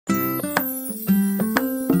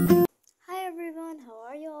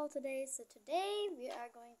so today we are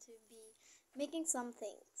going to be making some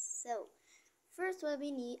things. So first what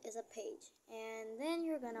we need is a page, and then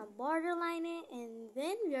you're gonna borderline it, and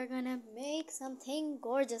then we are gonna make something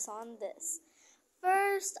gorgeous on this.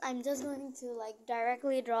 First I'm just going to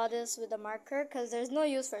directly draw this with a marker because there's no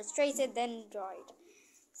use for trace it then draw it.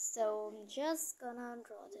 So I'm just gonna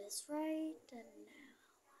draw this right and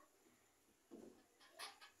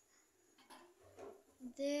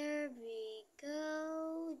there we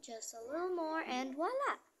go, just a little more and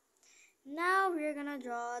voila. Now we're gonna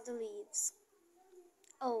draw the leaves.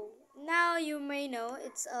 Oh, now you may know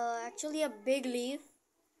it's actually a big leaf.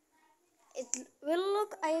 It will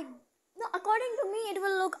look, according to me, it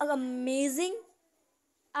will look amazing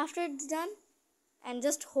after it's done. And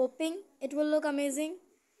just hoping it will look amazing.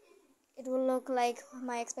 It will look like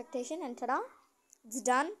my expectation, and ta-da, it's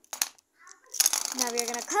done. Now we're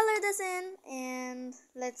gonna color this in, and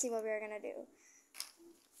let's see what we're gonna do.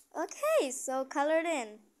 Okay, so colored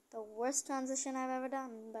in. The worst transition I've ever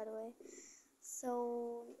done, by the way.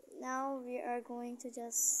 So now we are going to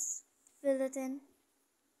just fill it in.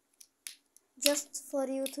 Just for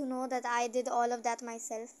you to know that I did all of that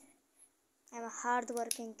myself. I'm a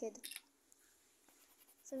hard-working kid.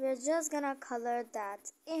 So we're just gonna color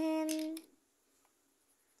that in.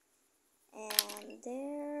 And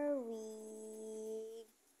there we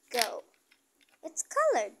go. It's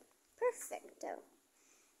colored. Perfecto.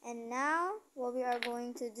 And now what we are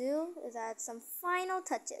going to do is add some final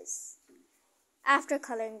touches. After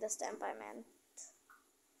coloring the stamp I meant.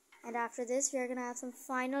 And after this we are going to add some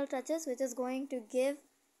final touches, which is going to give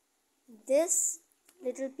this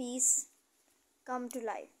little piece come to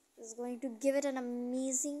life. It's going to give it an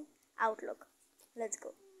amazing outlook. Let's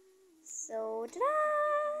go. So,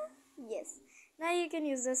 ta-da! Yes. Now you can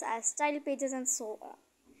use this as style pages and so on.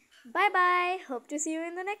 Bye bye. Hope to see you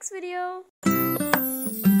in the next video.